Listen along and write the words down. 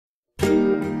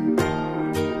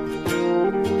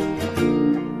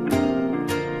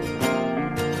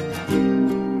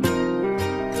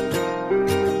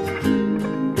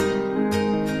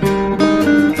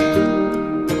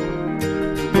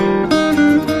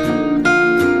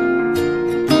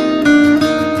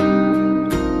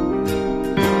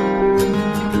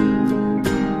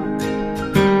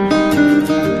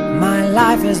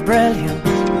is brilliant.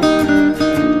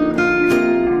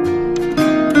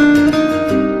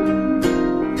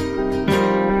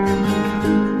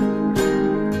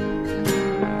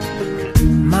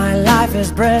 My life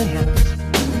is brilliant.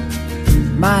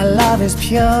 My love is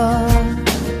pure.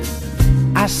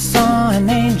 I saw an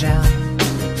angel,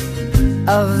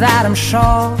 of that I'm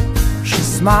sure. She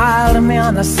smiled at me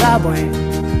on the subway.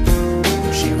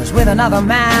 She was with another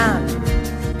man,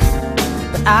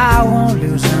 but I won't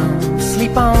lose no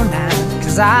sleep on that,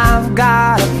 'cause I've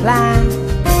got a plan.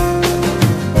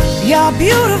 You're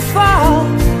beautiful.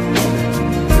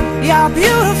 You're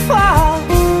beautiful.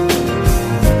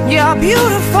 You're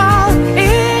beautiful,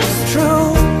 it's true.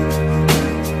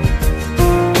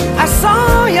 I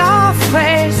saw your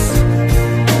face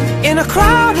in a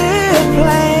crowded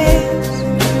place,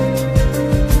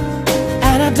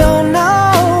 and I don't know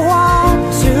what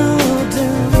to do,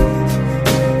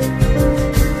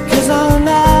 'cause I'll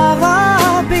never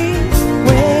be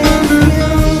with you.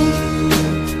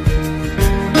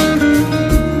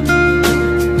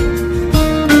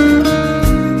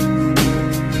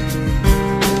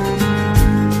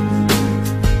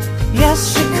 Yes,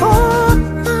 she caught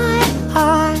my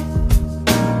eye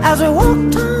as we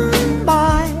walked on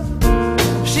by.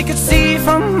 She could see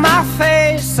from my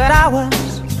face that I was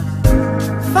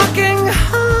fucking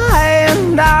high,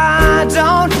 and I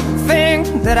don't think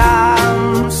that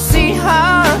I'll see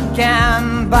her again,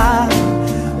 but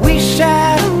we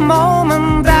shared a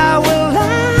moment that will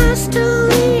last till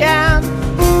the end.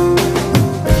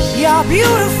 You're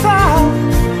beautiful.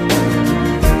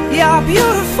 You're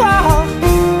beautiful.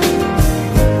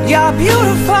 You're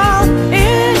beautiful,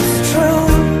 it's true.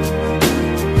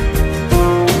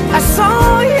 I saw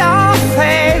your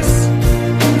face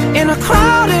in a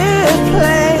crowded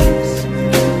place,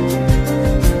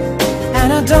 and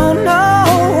I don't know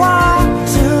what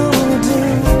to do,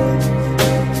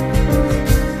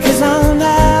 'cause I'll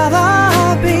never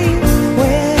be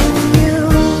with you.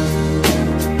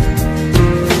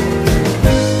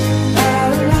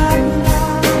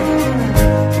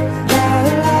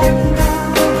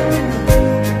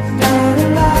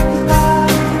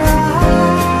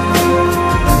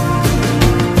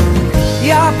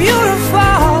 You're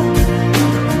beautiful.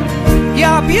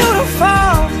 You're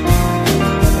beautiful.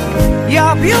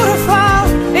 You're beautiful,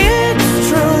 it's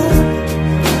true.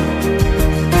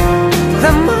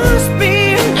 There must be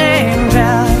an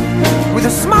angel with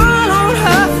a smile on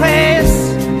her face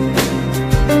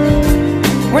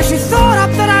when she thought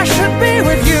up that I should be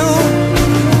with you.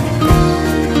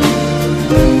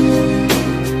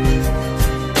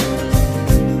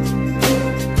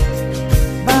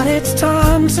 But it's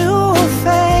time to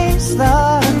face the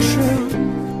truth.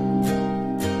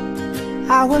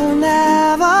 I will never